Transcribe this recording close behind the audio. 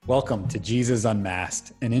Welcome to Jesus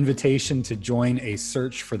Unmasked, an invitation to join a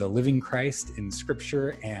search for the living Christ in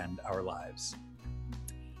Scripture and our lives.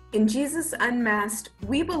 In Jesus Unmasked,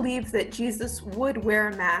 we believe that Jesus would wear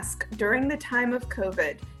a mask during the time of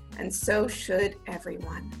COVID, and so should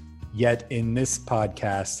everyone. Yet in this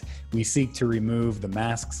podcast, we seek to remove the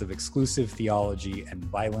masks of exclusive theology and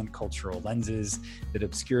violent cultural lenses that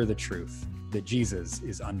obscure the truth that Jesus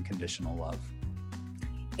is unconditional love.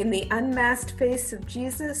 In the unmasked face of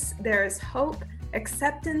Jesus, there is hope,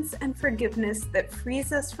 acceptance, and forgiveness that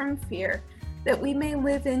frees us from fear, that we may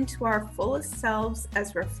live into our fullest selves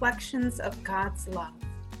as reflections of God's love.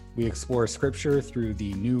 We explore Scripture through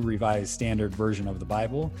the New Revised Standard Version of the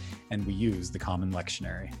Bible, and we use the Common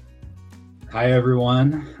Lectionary. Hi,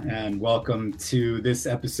 everyone, and welcome to this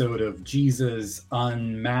episode of Jesus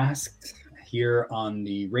Unmasked here on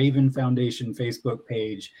the Raven Foundation Facebook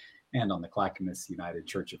page and on the Clackamas United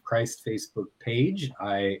Church of Christ Facebook page.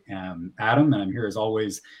 I am Adam, and I'm here as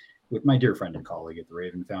always with my dear friend and colleague at the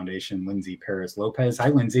Raven Foundation, Lindsay Perez-Lopez. Hi,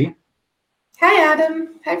 Lindsay. Hi,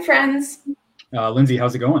 Adam. Hi, friends. Lindsay,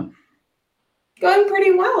 how's it going? Going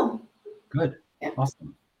pretty well. Good. Yeah.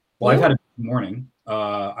 Awesome. Well, I've had a good morning.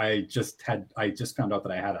 I just found out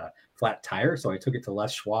that I had a flat tire, so I took it to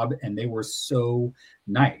Les Schwab, and they were so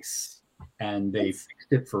nice. And they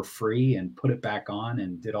fixed it for free and put it back on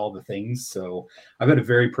and did all the things. So I've had a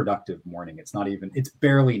very productive morning. It's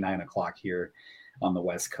barely 9 o'clock here on the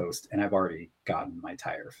West Coast, and I've already gotten my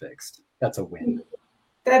tire fixed. That's a win.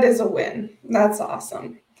 That is a win. That's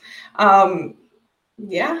awesome.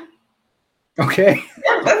 Yeah. Okay.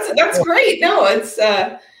 Yeah, that's great. No, it's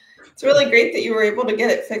really great that you were able to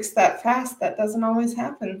get it fixed that fast. That doesn't always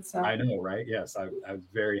happen. So I know, right? Yes, I was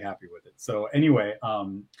very happy with it. So anyway,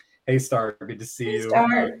 hey, Star, good to see you.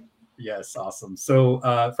 Star. Yes, awesome. So,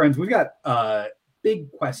 friends, we've got a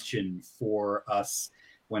big question for us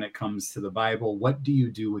when it comes to the Bible. What do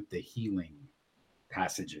you do with the healing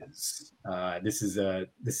passages?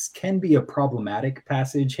 This can be a problematic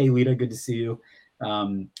passage. Hey, Lita, good to see you.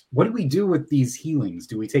 What do we do with these healings?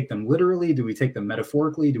 Do we take them literally? Do we take them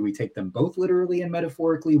metaphorically? Do we take them both literally and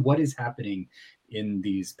metaphorically? What is happening in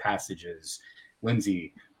these passages?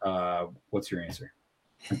 Lindsay, what's your answer?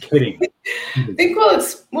 I'm kidding. I think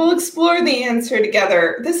we'll explore the answer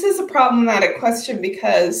together. This is a problematic question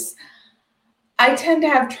because I tend to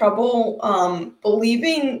have trouble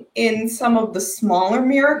believing in some of the smaller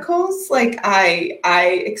miracles. Like I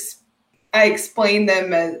explain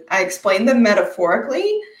them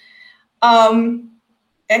metaphorically, and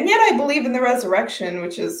yet I believe in the resurrection,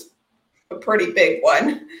 which is a pretty big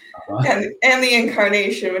one, and the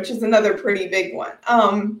incarnation, which is another pretty big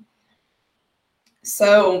one.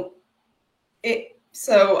 So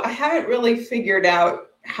I haven't really figured out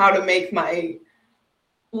how to make my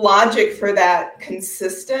logic for that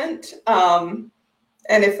consistent. And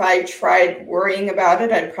if I tried worrying about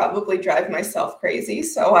it, I'd probably drive myself crazy.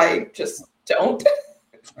 So I just don't.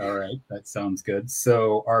 All right. That sounds good.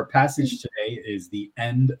 So our passage today is the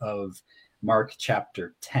end of Mark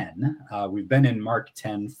chapter 10. We've been in Mark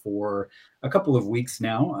 10 for a couple of weeks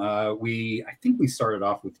now. I think we started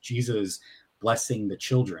off with Jesus blessing the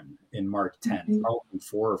children in Mark 10, probably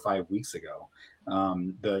 4 or 5 weeks ago.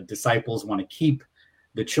 The disciples want to keep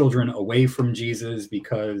the children away from Jesus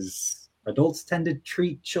because adults tend to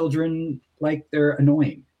treat children like they're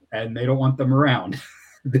annoying and they don't want them around.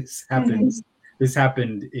 This happened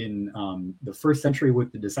in the first century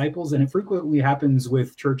with the disciples, and it frequently happens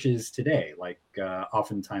with churches today. Like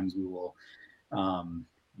oftentimes we will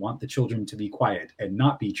want the children to be quiet and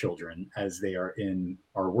not be children as they are in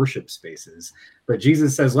our worship spaces. But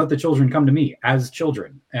Jesus says, let the children come to me as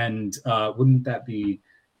children. And wouldn't that be,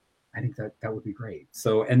 I think that would be great.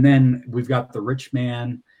 So, and then we've got the rich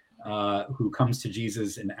man who comes to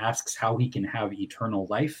Jesus and asks how he can have eternal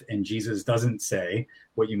life. And Jesus doesn't say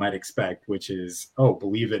what you might expect, which is, oh,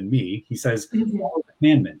 believe in me. He says, all the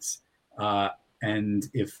commandments. And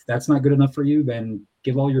if that's not good enough for you, then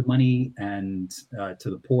give all your money and to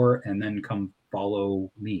the poor, and then come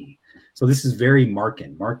follow me. So this is very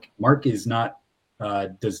Markan. Mark is not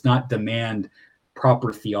does not demand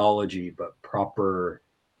proper theology, but proper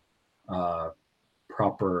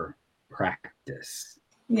practice.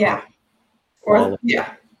 Yeah.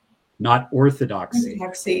 Not orthodoxy.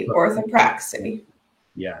 Orthopraxy.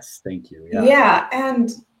 Yes, thank you. Yeah,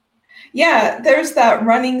 and there's that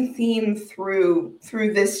running theme through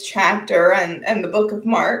this chapter and the book of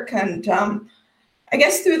Mark, and I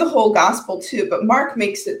guess through the whole gospel too, but Mark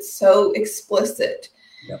makes it so explicit.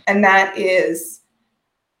 Yep. And that is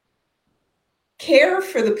care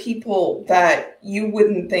for the people that you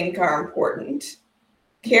wouldn't think are important.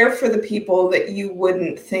 care for the people that you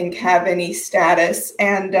wouldn't think have any status,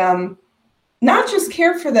 and not just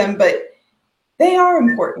care for them, but they are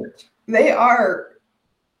important.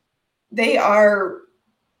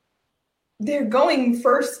 They're going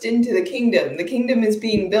first into the kingdom. The kingdom is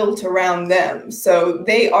being built around them. So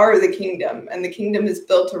they are the kingdom, and the kingdom is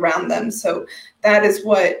built around them. So that is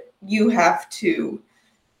what you have to,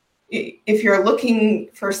 if you're looking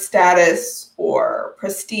for status or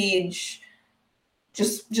prestige,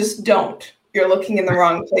 just don't. You're looking in the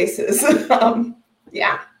wrong places.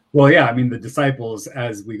 Yeah. Well, yeah, I mean, the disciples,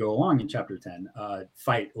 as we go along in chapter 10,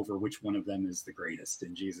 fight over which one of them is the greatest.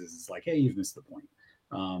 And Jesus is like, hey, you've missed the point.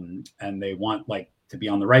 And they want to be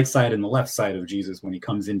on the right side and the left side of Jesus when he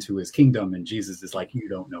comes into his kingdom. And Jesus is like, you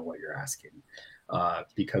don't know what you're asking,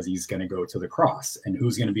 because he's going to go to the cross. And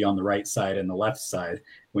who's going to be on the right side and the left side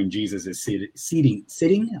when Jesus is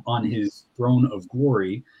sitting on his throne of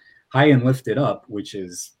glory, high and lifted up, which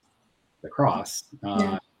is the cross.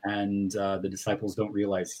 And the disciples don't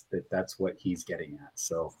realize that that's what he's getting at.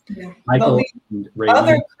 So Michael and Raylene,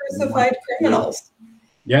 other crucified criminals.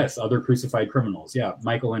 Yes, other crucified criminals. Yeah,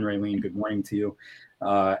 Michael and Raylene, good morning to you.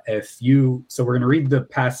 So we're going to read the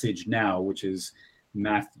passage now, which is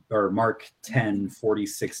Mark 10,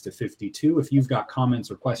 46 to 52. If you've got comments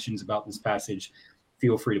or questions about this passage,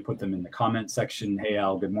 feel free to put them in the comment section. Hey,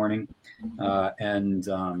 Al, good morning.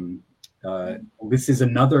 This is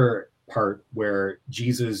another part where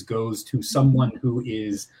Jesus goes to someone who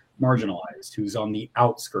is marginalized, who's on the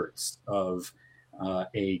outskirts of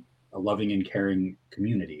a loving and caring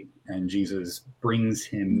community, and Jesus brings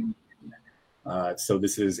him in. So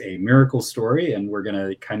this is a miracle story, and we're going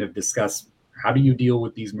to kind of discuss how do you deal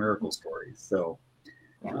with these miracle stories. So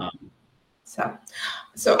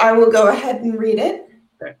I will go ahead and read it.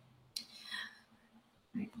 Okay.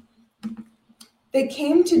 They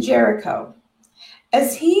came to Jericho.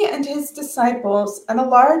 As he and his disciples and a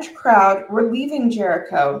large crowd were leaving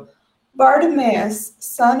Jericho, Bartimaeus,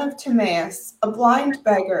 son of Timaeus, a blind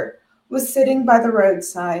beggar, was sitting by the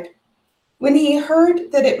roadside. When he heard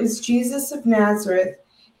that it was Jesus of Nazareth,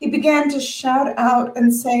 he began to shout out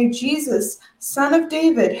and say, "Jesus, Son of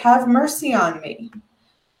David, have mercy on me."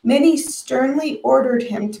 Many sternly ordered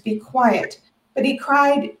him to be quiet, but he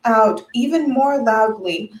cried out even more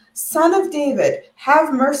loudly, "Son of David,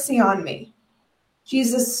 have mercy on me."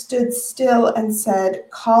 Jesus stood still and said,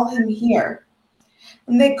 "Call him here."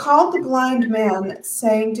 And they called the blind man,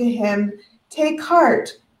 saying to him, "Take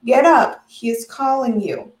heart, get up, he is calling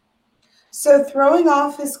you." So throwing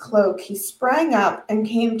off his cloak, he sprang up and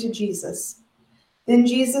came to Jesus. Then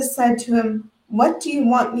Jesus said to him, "What do you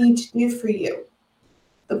want me to do for you?"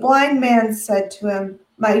 The blind man said to him,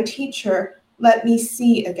 "My teacher, let me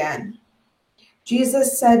see again."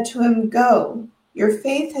 Jesus said to him, "Go, your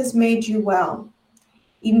faith has made you well."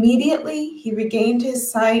 Immediately he regained his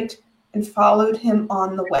sight and followed him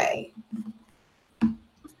on the way.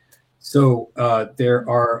 So there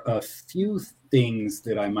are a few things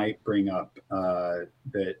that I might bring up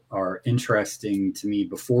that are interesting to me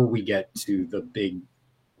before we get to the big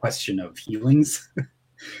question of healings,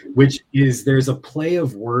 which is there's a play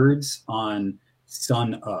of words on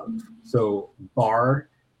son of. So bar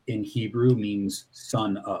in Hebrew means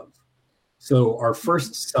son of. So our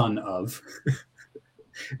first son of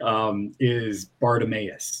is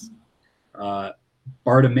Bartimaeus.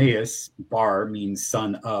 Bartimaeus, bar means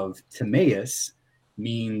son of. Timaeus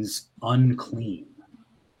means unclean.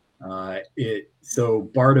 So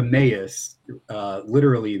Bartimaeus,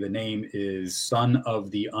 literally the name is son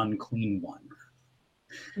of the unclean one.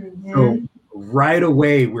 Mm-hmm. So right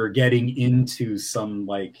away we're getting into some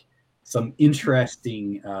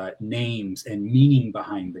interesting names and meaning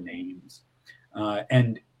behind the names.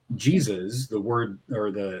 And Jesus, the word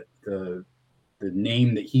or the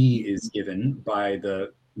name that he is given by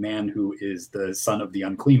the man who is the son of the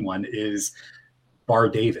unclean one is Bar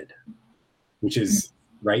David, which is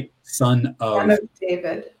right, son of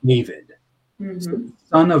David. Mm-hmm. So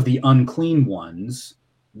son of the unclean ones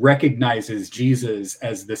recognizes Jesus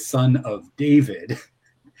as the son of David.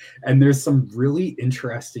 And there's some really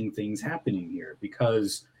interesting things happening here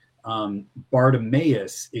because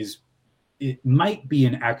Bartimaeus it might be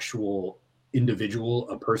an actual individual,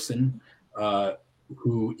 a person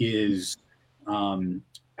who is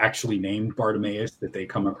actually named Bartimaeus that they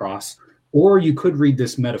come across, or you could read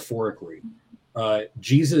this metaphorically.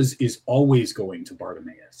 Jesus is always going to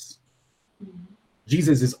Bartimaeus.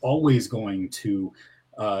 Jesus is always going to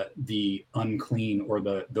the unclean or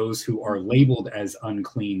those who are labeled as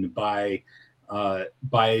unclean by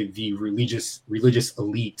the religious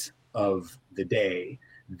elite of the day.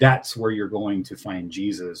 That's where you're going to find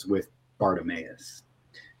Jesus with Bartimaeus.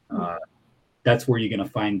 That's where you're going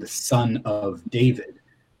to find the son of David.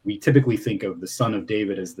 We typically think of the son of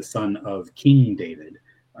David as the son of King David,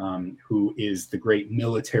 who is the great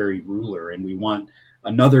military ruler. And we want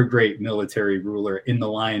another great military ruler in the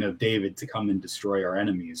line of David to come and destroy our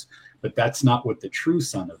enemies. But that's not what the true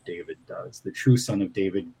son of David does. The true son of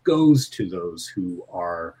David goes to those who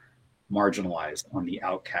are marginalized, on the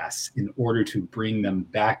outcasts, in order to bring them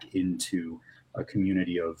back into a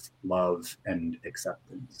community of love and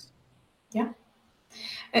acceptance. Yeah.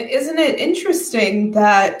 And isn't it interesting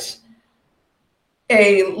that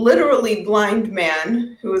a literally blind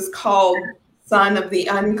man who is called son of the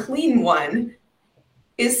unclean one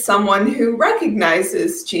is someone who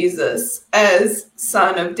recognizes Jesus as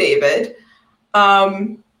son of David,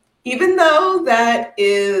 even though that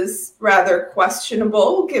is rather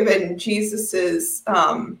questionable given Jesus's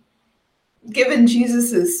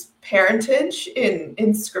parentage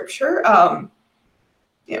in Scripture.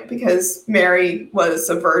 Because Mary was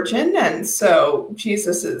a virgin, and so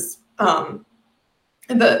Jesus's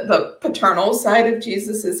the paternal side of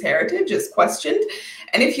Jesus's heritage is questioned.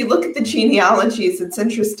 And if you look at the genealogies, it's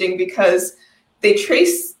interesting because they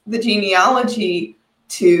trace the genealogy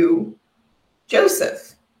to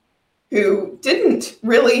Joseph, who didn't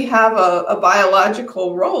really have a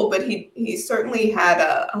biological role, but he certainly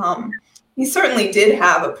had he certainly did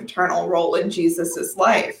have a paternal role in Jesus's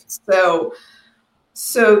life.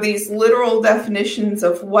 So these literal definitions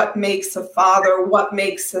of what makes a father, what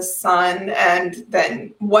makes a son, and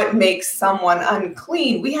then what makes someone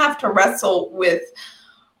unclean, we have to wrestle with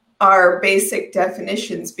our basic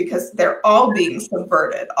definitions because they're all being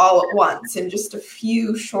subverted all at once in just a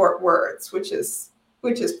few short words, which is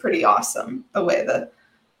pretty awesome, the way the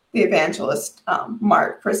evangelist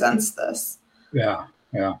Mark presents this. Yeah.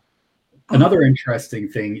 Another interesting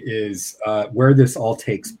thing is where this all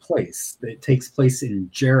takes place. It takes place in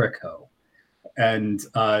Jericho. And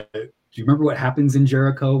do you remember what happens in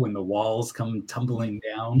Jericho when the walls come tumbling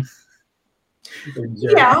down?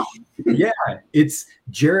 Yeah. Yeah.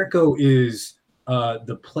 Jericho is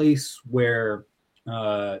the place where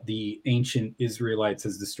the ancient Israelites,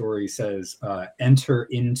 as the story says, enter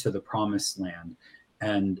into the promised land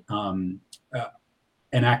and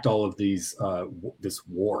enact all of these this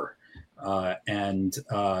war.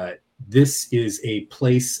 This is a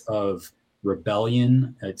place of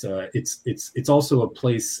rebellion. It's also a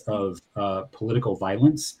place of political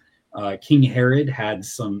violence. King Herod had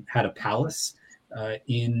a palace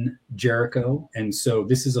in Jericho, and so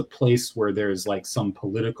this is a place where there's like some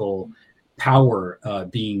political power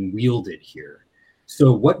being wielded here.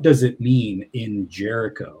 So what does it mean in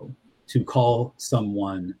Jericho to call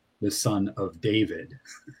someone the son of David?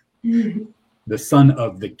 The son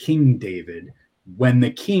of the King David, when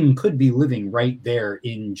the king could be living right there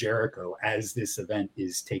in Jericho as this event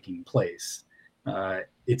is taking place.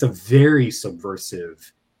 It's a very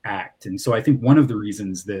subversive act. And so I think one of the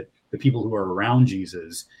reasons that the people who are around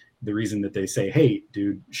Jesus, the reason that they say, hey,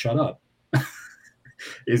 dude, shut up,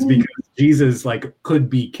 is because Jesus could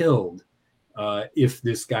be killed if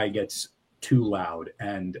this guy gets too loud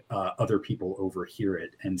and other people overhear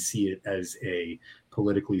it and see it as a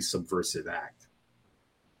politically subversive act.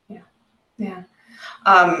 Yeah.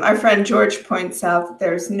 Our friend George points out that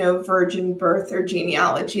there's no virgin birth or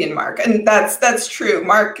genealogy in Mark, and that's true.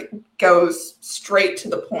 Mark goes straight to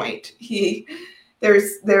the point.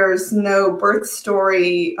 There's no birth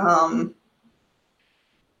story.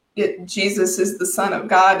 Jesus is the Son of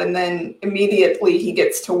God, and then immediately he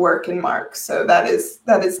gets to work in Mark. So that is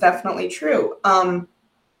definitely true. And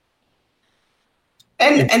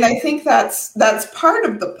I think that's part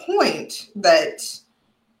of the point that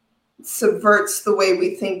subverts the way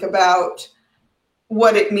we think about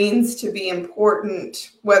what it means to be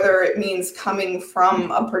important, whether it means coming from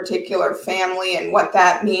a particular family and what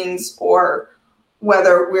that means, or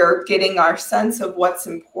whether we're getting our sense of what's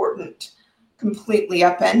important completely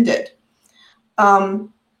upended. And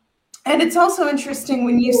it's also interesting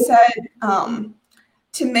when you said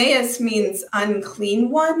Timaeus means unclean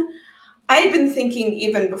one. I had been thinking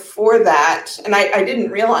even before that, and I didn't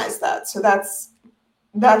realize that. So that's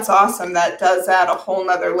awesome. That does add a whole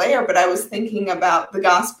nother layer. But I was thinking about the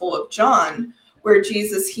Gospel of John, where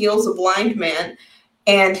Jesus heals a blind man,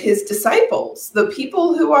 and his disciples, the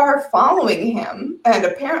people who are following him, and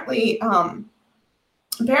apparently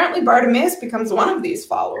Bartimaeus becomes one of these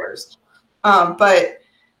followers. But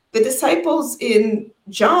the disciples in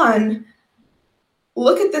John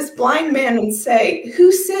look at this blind man and say,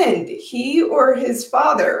 who sinned, he or his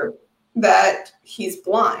father, that he's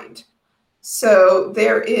blind? So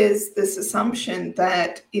there is this assumption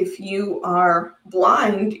that if you are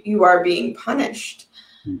blind, you are being punished.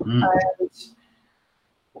 Mm-hmm.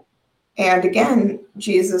 And again,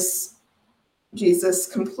 Jesus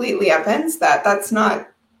completely upends that. That's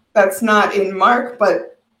not in Mark,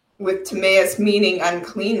 but with Timaeus meaning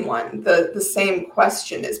unclean one, the same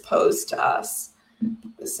question is posed to us.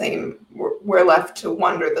 The same, we're left to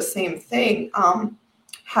wonder the same thing.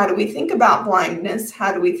 How do we think about blindness?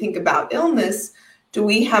 How do we think about illness? Do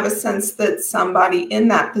we have a sense that somebody in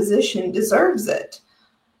that position deserves it?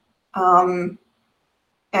 And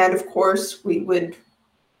of course, we would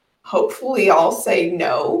hopefully all say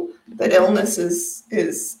no, that illness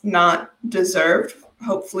is not deserved.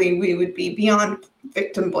 Hopefully we would be beyond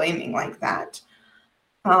victim blaming like that.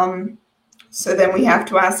 So then we have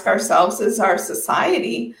to ask ourselves, is our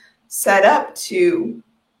society set up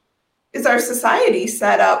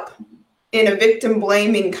in a victim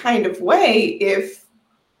blaming kind of way if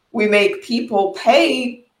we make people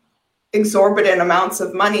pay exorbitant amounts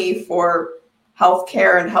of money for health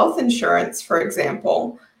care and health insurance, for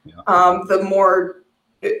example? Yeah.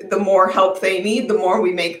 The more help they need, the more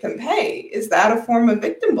we make them pay. Is that a form of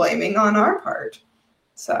victim blaming on our part?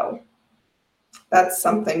 So that's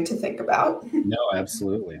something to think about. No,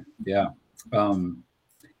 absolutely. Yeah.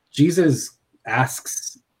 Jesus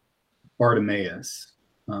asks Bartimaeus,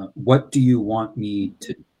 what do you want me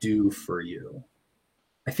to do for you?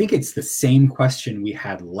 I think it's the same question we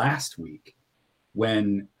had last week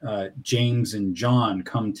when James and John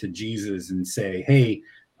come to Jesus and say, hey,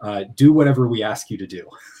 do whatever we ask you to do.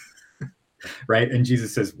 Right? And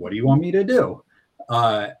Jesus says, what do you want me to do?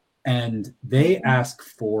 And they ask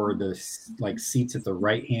for the seats at the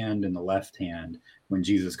right hand and the left hand when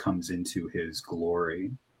Jesus comes into his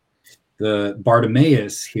glory. The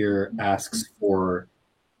Bartimaeus here asks for,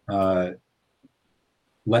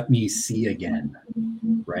 let me see again,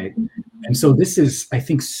 right? And so this is, I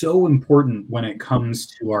think, so important when it comes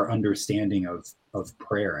to our understanding of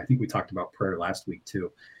prayer. I think we talked about prayer last week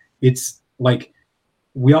too. It's like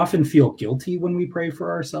we often feel guilty when we pray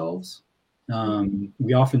for ourselves.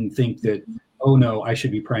 We often think that, oh no, I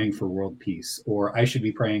should be praying for world peace, or I should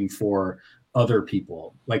be praying for other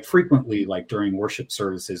people. Like frequently, like during worship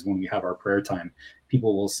services, when we have our prayer time,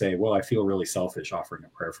 people will say, well, I feel really selfish offering a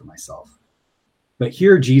prayer for myself. But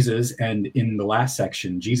here Jesus, and in the last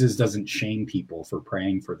section, Jesus doesn't shame people for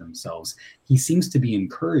praying for themselves. He seems to be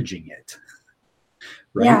encouraging it,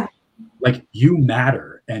 right? Yeah. Like you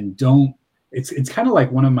matter, and don't, it's kind of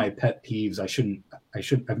like one of my pet peeves.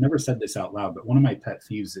 I've never said this out loud, but one of my pet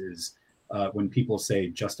peeves is when people say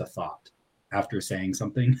just a thought after saying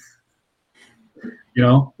something,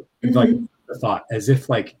 it's like a thought, as if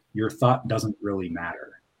like your thought doesn't really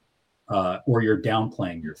matter, or you're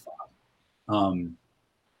downplaying your thought.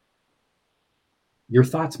 Your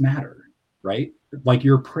thoughts matter, right? Like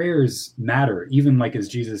your prayers matter. Even like as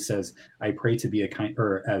Jesus says, I pray to be a kind,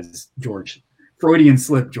 or as George, Freudian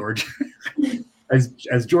slip, George,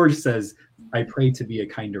 as George says, I pray to be a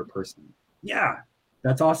kinder person. Yeah,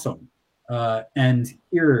 that's awesome. And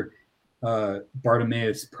here,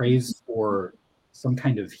 Bartimaeus prays for some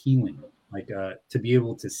kind of healing, like to be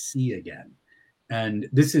able to see again. And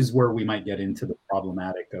this is where we might get into the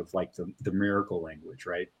problematic of like the miracle language,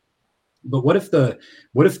 right? But what if the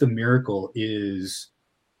miracle is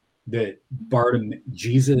that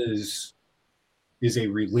Jesus is a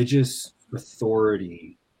religious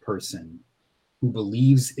authority person who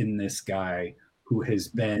believes in this guy who has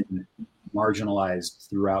been marginalized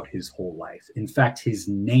throughout his whole life. In fact, his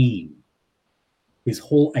name, his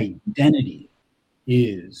whole identity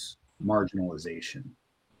is marginalization.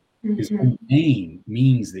 Mm-hmm. His whole name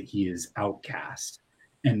means that he is outcast.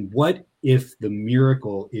 And what if the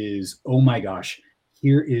miracle is, oh my gosh,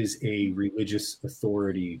 here is a religious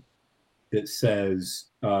authority that says,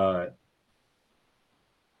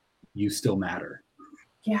 you still matter.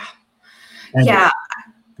 Yeah. And yeah.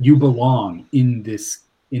 You belong in this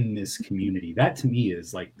community. That to me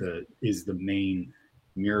is like the main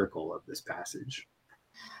miracle of this passage.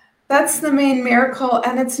 That's the main miracle.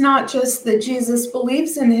 And it's not just that Jesus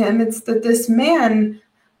believes in him, it's that this man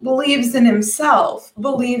believes in himself,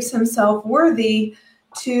 believes himself worthy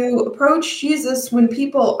to approach Jesus when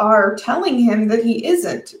people are telling him that he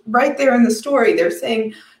isn't. Right there in the story, they're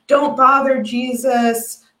saying, don't bother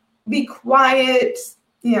Jesus, be quiet,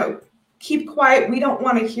 keep quiet, we don't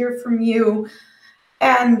want to hear from you.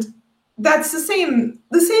 And that's the same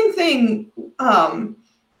thing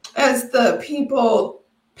as the people,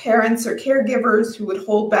 parents or caregivers who would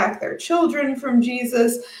hold back their children from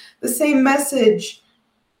Jesus, the same message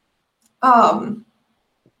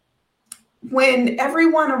when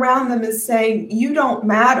everyone around them is saying, you don't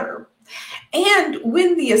matter. And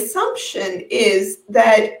when the assumption is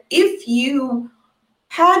that if you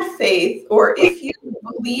had faith, or if you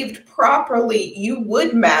believed properly, you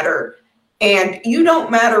would matter. And you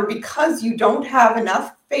don't matter because you don't have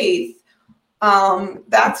enough faith.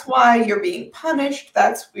 That's why you're being punished.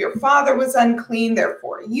 That's your father was unclean,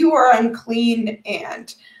 therefore you are unclean.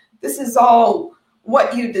 And this is all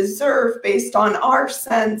what you deserve based on our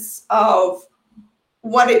sense of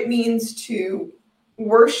what it means to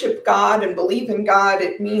worship God and believe in God.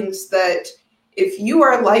 It means that if you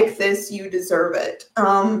are like this, you deserve it.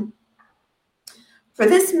 For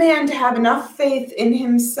this man to have enough faith in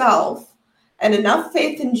himself and enough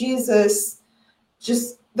faith in Jesus,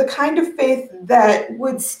 just the kind of faith that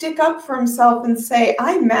would stick up for himself and say,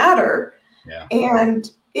 I matter. Yeah. And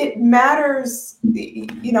it matters,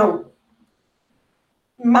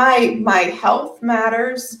 my health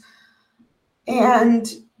matters. And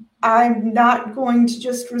I'm not going to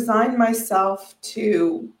just resign myself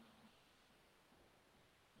to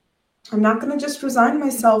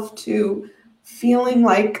feeling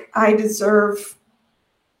like I deserve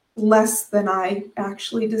less than I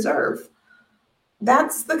actually deserve.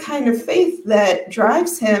 That's the kind of faith that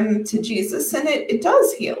drives him to Jesus, and it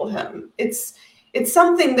does heal him. It's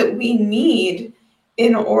something that we need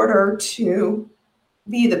in order to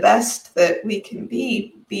be the best that we can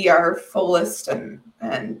be our fullest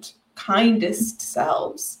and kindest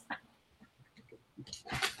selves.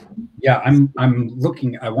 Yeah, I'm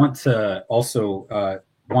looking. I want to also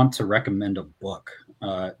recommend a book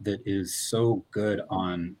that is so good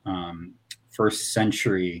on first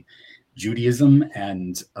century Judaism,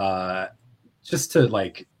 and just to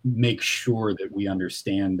like make sure that we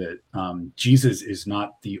understand that Jesus is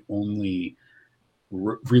not the only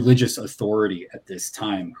religious authority at this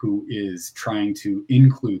time who is trying to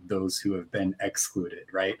include those who have been excluded,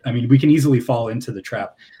 right? I mean, we can easily fall into the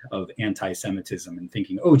trap of anti-Semitism and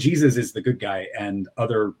thinking, oh, Jesus is the good guy and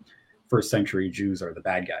other first century Jews are the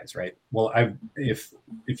bad guys, right? Well, if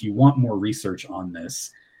you want more research on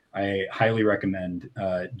this, I highly recommend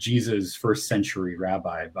Jesus, First Century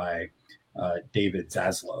Rabbi by David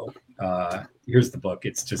Zaslow. Here's the book.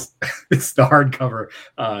 It's just, it's the hardcover.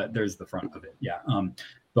 There's the front of it. Yeah.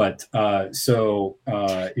 So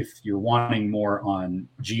if you're wanting more on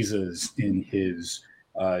Jesus in his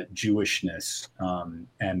Jewishness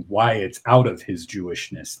and why it's out of his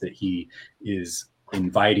Jewishness that he is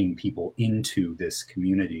inviting people into this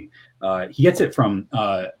community, he gets it from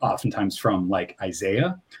oftentimes from like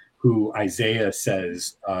Isaiah, who Isaiah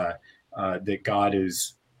says that God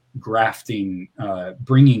is grafting,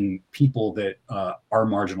 bringing people that are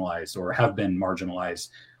marginalized or have been marginalized,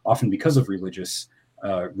 often because of religious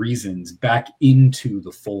reasons, back into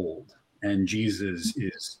the fold. And Jesus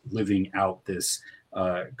is living out this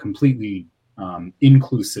completely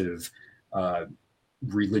inclusive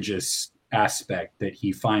religious aspect that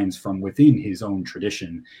he finds from within his own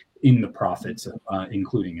tradition in the prophets,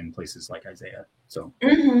 including in places like Isaiah. So,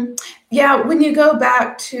 yeah, when you go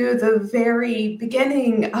back to the very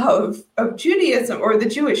beginning of Judaism or the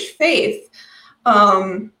Jewish faith,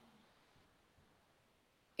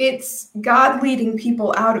 it's God leading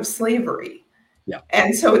people out of slavery. Yeah.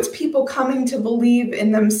 And so it's people coming to believe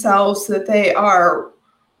in themselves that they are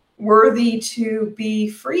worthy to be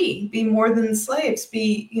free, be more than slaves,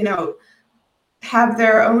 be, have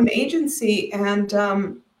their own agency. And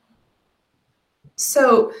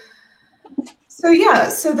so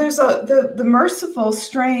there's the merciful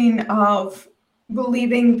strain of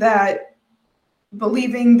believing that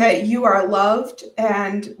you are loved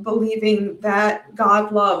and believing that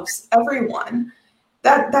God loves everyone.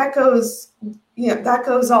 That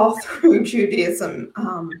goes all through Judaism.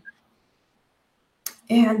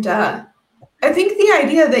 And I think the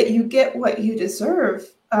idea that you get what you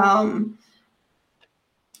deserve,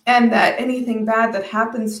 and that anything bad that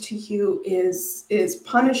happens to you is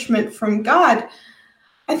punishment from God,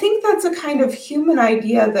 I think that's a kind of human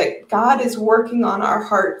idea that God is working on our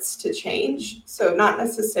hearts to change. So not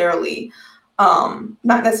necessarily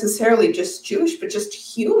just Jewish, but just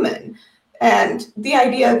human. And the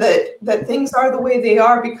idea that things are the way they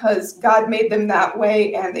are because God made them that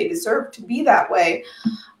way and they deserve to be that way.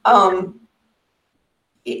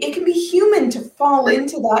 It can be human to fall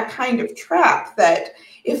into that kind of trap that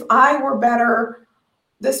if I were better,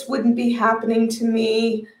 this wouldn't be happening to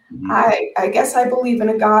me. I guess I believe in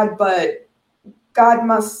a God, but God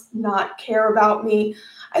must not care about me.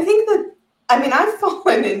 I've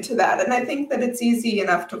fallen into that, and I think that it's easy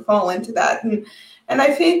enough to fall into that. And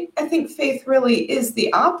I think faith really is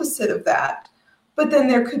the opposite of that. But then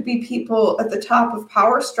there could be people at the top of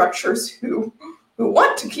power structures who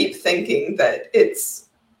want to keep thinking that it's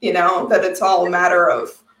all a matter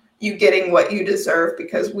of you getting what you deserve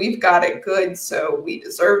because we've got it good, so we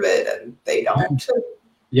deserve it, and they don't.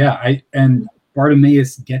 Yeah, and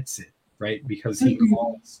Bartimaeus gets it, right? Because he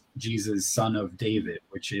calls Jesus son of David,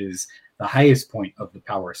 which is the highest point of the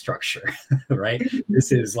power structure, right?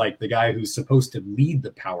 This is like the guy who's supposed to lead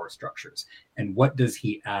the power structures. And what does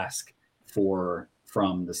he ask for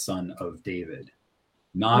from the son of David?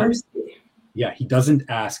 Not mercy. Yeah, he doesn't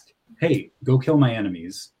ask, hey, go kill my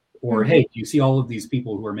enemies, or hey, do you see all of these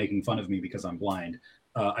people who are making fun of me because I'm blind?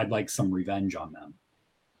 I'd like some revenge on them.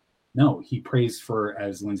 No, he prays for,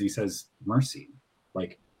 as Lindsay says, mercy.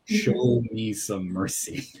 Like, show me some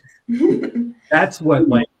mercy. That's what,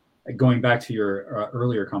 like, going back to your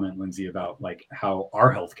earlier comment, Lindsay, about like how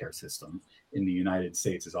our healthcare system in the United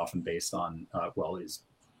States is often based on,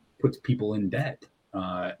 puts people in debt.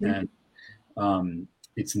 And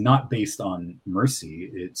it's not based on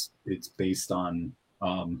mercy. It's based on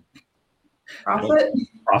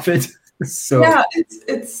profit. So yeah,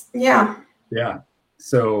 it's yeah.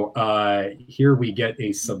 So here we get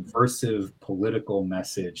a subversive political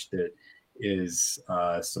message that is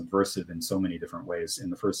subversive in so many different ways in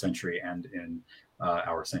the first century and in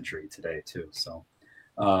our century today too. So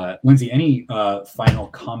Lindsay, any final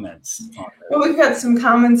comments on this? Well, we've got some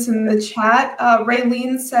comments in the chat.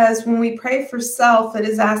 Raylene says, when we pray for self, it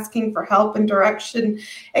is asking for help and direction,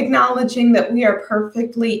 acknowledging that we are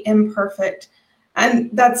perfectly imperfect. And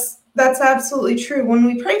that's absolutely true. When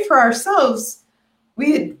we pray for ourselves,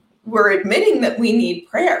 we're admitting that we need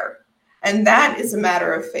prayer. And that is a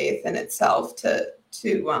matter of faith in itself, to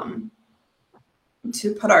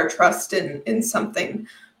put our trust in something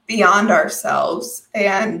beyond ourselves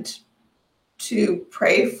and to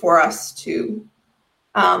pray for us to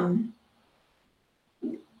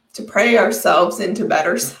pray ourselves into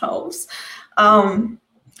better selves.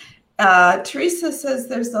 Teresa says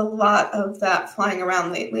there's a lot of that flying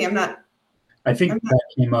around lately. I think that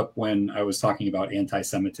came up when I was talking about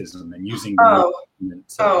anti-Semitism and using.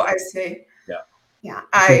 I see. Yeah.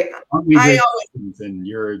 I always and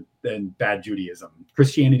you're and bad Judaism.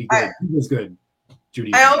 Christianity good. Is good.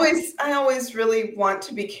 Judaism. I always really want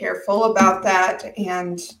to be careful about that,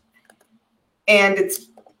 and it's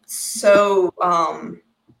so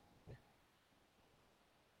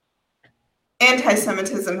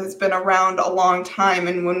anti-Semitism has been around a long time,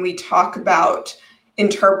 and when we talk about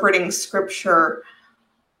interpreting scripture,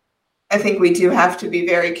 I think we do have to be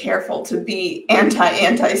very careful to be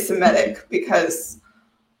anti-Semitic, because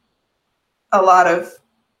a lot of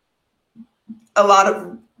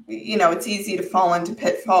it's easy to fall into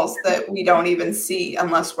pitfalls that we don't even see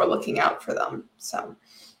unless we're looking out for them. So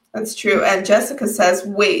that's true. And Jessica says,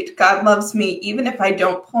 wait, God loves me even if I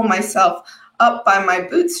don't pull myself up by my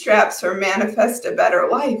bootstraps or manifest a better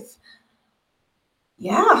life.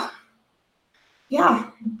 Yeah.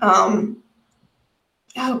 Oh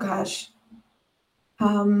gosh.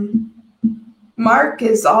 Mark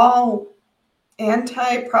is all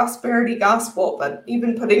anti-prosperity gospel, but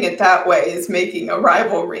even putting it that way is making a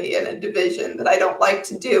rivalry and a division that I don't like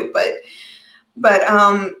to do. But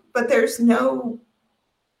there's no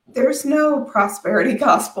prosperity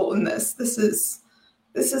gospel in this. This is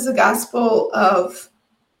a gospel of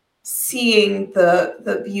seeing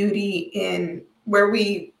the beauty in where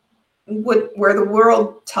the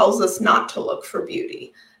world tells us not to look for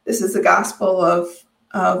beauty. This is a gospel of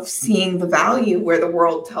seeing the value where the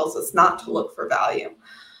world tells us not to look for value.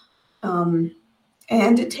 And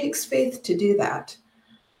it takes faith to do that.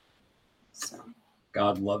 So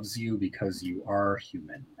God loves you because you are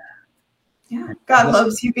human. Yeah, God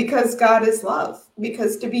loves you because God is love.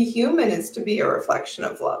 Because to be human is to be a reflection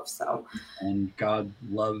of love. So, and God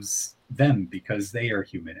loves them because they are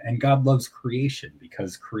human. And God loves creation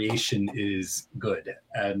because creation is good.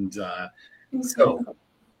 And so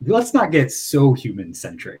let's not get so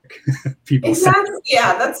human-centric. Exactly.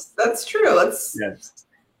 Yeah, that's true. Let's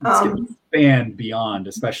expand beyond,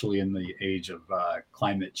 especially in the age of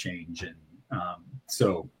climate change, and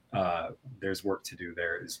so there's work to do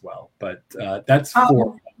there as well. But that's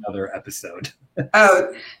for another episode.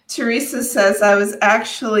 Teresa says, I was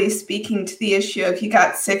actually speaking to the issue of you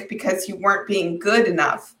got sick because you weren't being good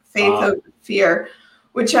enough. Faith over fear,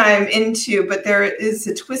 which I am into, but there is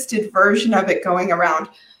a twisted version of it going around.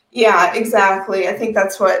 Yeah, exactly. I think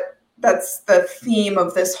that's the theme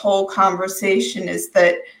of this whole conversation, is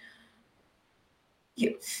that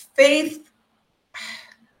faith,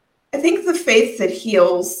 I think the faith that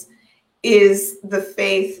heals is the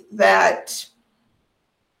faith that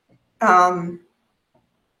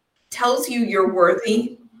tells you you're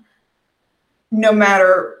worthy, no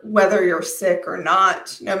matter whether you're sick or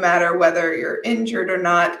not, no matter whether you're injured or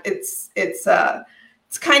not. It's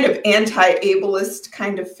it's kind of anti-ableist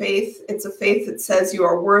kind of faith. It's a faith that says you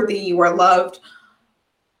are worthy, you are loved,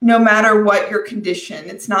 no matter what your condition.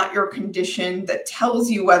 It's not your condition that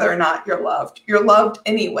tells you whether or not you're loved. You're loved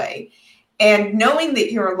anyway. And knowing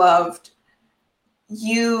that you're loved,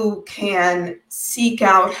 you can seek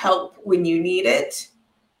out help when you need it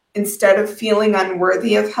instead of feeling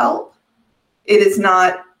unworthy of help. It is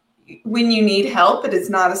not, when you need help, it is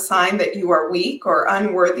not a sign that you are weak or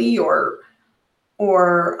unworthy or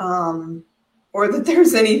that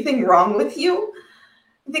there's anything wrong with you.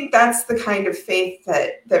 I think that's the kind of faith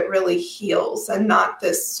that really heals, and not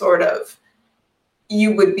this sort of,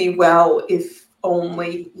 you would be well if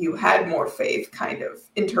only you had more faith kind of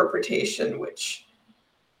interpretation, which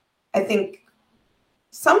I think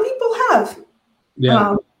some people have.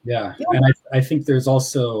 Yeah. And I think there's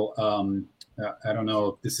also, I don't know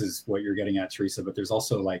if this is what you're getting at, Teresa, but there's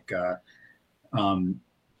also like,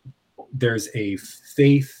 there's a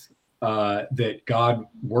faith that God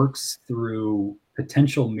works through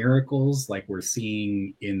potential miracles like we're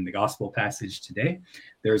seeing in the gospel passage today.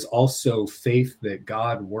 There's also faith that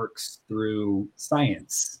God works through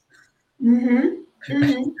science,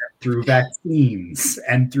 through vaccines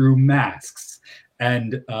and through masks.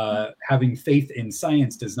 And having faith in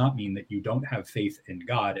science does not mean that you don't have faith in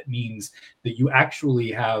God. It means that you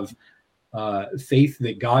actually have faith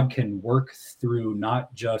that God can work through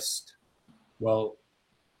not just, well,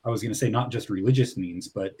 I was going to say not just religious means,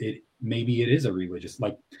 but maybe it is a religious,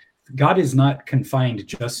 like God is not confined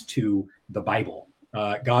just to the Bible.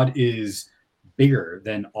 God is bigger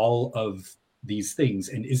than all of these things.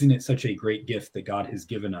 And isn't it such a great gift that God has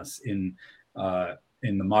given us in the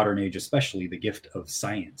modern age, especially the gift of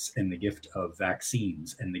science and the gift of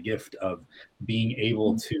vaccines and the gift of being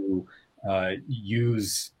able to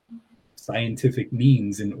use scientific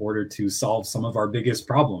means in order to solve some of our biggest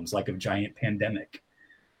problems, like a giant pandemic.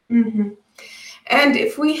 And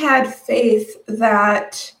if we had faith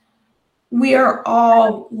that we are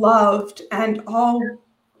all loved and all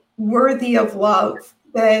worthy of love,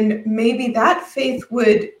 then maybe that faith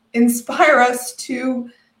would inspire us to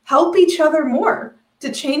help each other more,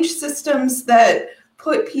 to change systems that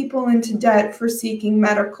put people into debt for seeking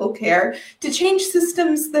medical care, to change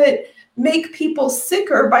systems that make people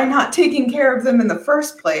sicker by not taking care of them in the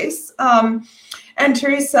first place. And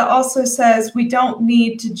Teresa also says we don't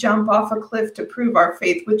need to jump off a cliff to prove our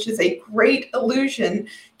faith, which is a great allusion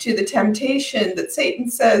to the temptation that Satan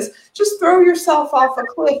says, just throw yourself off a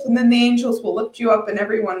cliff and then the angels will lift you up and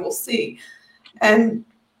everyone will see. And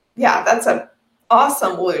yeah, that's an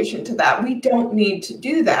awesome allusion to that. We don't need to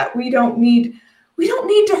do that. We don't need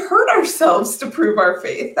to hurt ourselves to prove our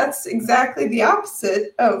faith. That's exactly the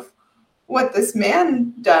opposite of what this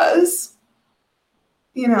man does.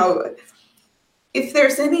 You know, if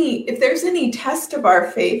there's any test of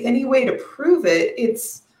our faith, any way to prove it,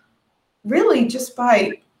 it's really just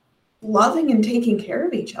by loving and taking care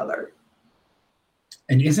of each other.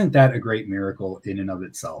 And isn't that a great miracle in and of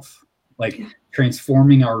itself? Like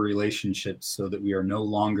transforming our relationships so that we are no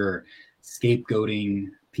longer scapegoating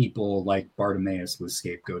people like Bartimaeus was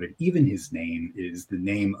scapegoated. Even his name is the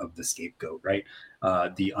name of the scapegoat, right?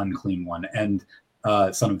 The unclean one, and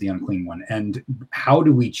son of the unclean one. And how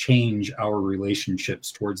do we change our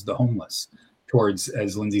relationships towards the homeless, towards,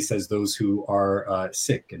 as Lindsay says, those who are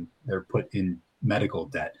sick and they're put in medical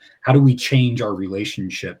debt? How do we change our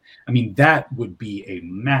relationship? I mean, that would be a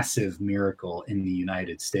massive miracle in the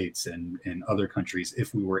United States and other countries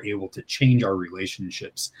if we were able to change our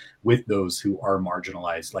relationships with those who are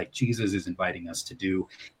marginalized, like Jesus is inviting us to do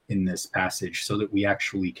in this passage, so that we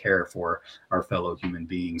actually care for our fellow human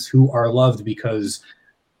beings who are loved because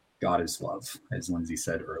God is love, as Lindsay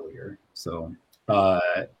said earlier. So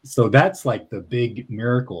that's like the big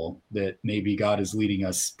miracle that maybe God is leading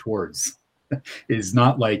us towards. Is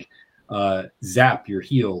not like zap, you're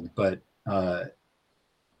healed, but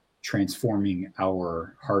transforming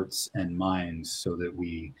our hearts and minds so that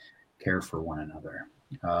we care for one another,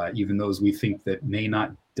 even those we think that may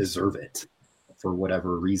not deserve it for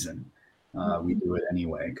whatever reason. We do it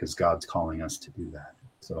anyway because God's calling us to do that.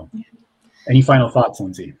 So any final thoughts,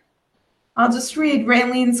 Lindsay? I'll just read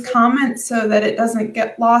Raylene's comment so that it doesn't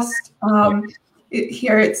get lost.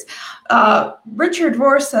 Here it's Richard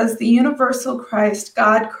Rohr says the universal Christ,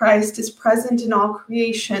 God Christ, is present in all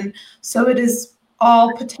creation, so it is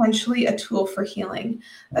all potentially a tool for healing.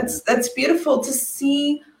 That's beautiful to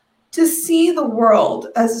see the world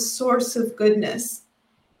as a source of goodness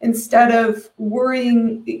instead of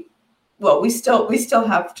worrying. Well, we still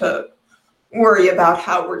have to worry about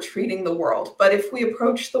how we're treating the world, but if we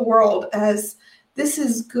approach the world as this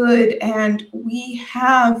is good and we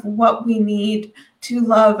have what we need to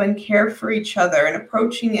love and care for each other, and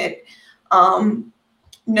approaching it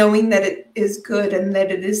knowing that it is good and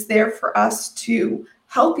that it is there for us to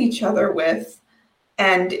help each other with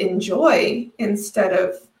and enjoy instead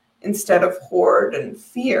of hoard and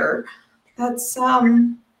fear. That's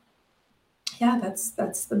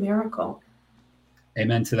that's the miracle.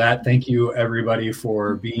 Amen to that. Thank you, everybody,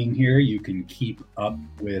 for being here. You can keep up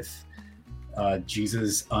with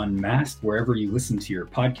Jesus Unmasked wherever you listen to your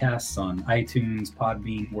podcasts, on iTunes,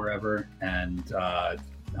 Podbean, wherever. And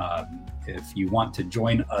if you want to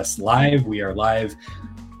join us live, we are live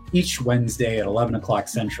each Wednesday at 11 o'clock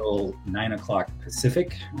Central, 9 o'clock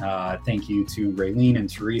Pacific. Thank you to Raylene and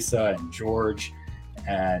Teresa and George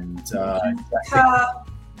and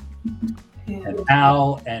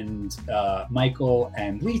Al and Michael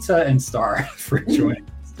and Lita and Star for joining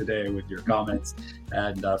us today with your comments.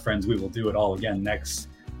 And friends, we will do it all again next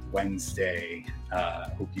Wednesday.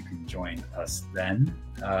 Hope you can join us then.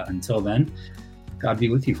 Until then, God be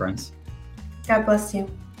with you, friends. God bless you.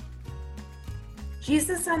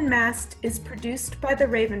 Jesus Unmasked is produced by the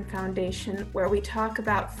Raven Foundation, where we talk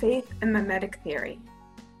about faith and mimetic theory.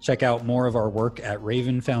 Check out more of our work at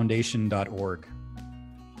ravenfoundation.org.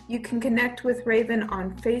 You can connect with Raven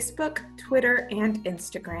on Facebook, Twitter, and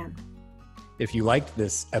Instagram. If you liked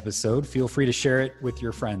this episode, feel free to share it with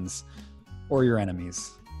your friends or your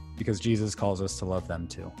enemies, because Jesus calls us to love them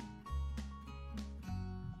too.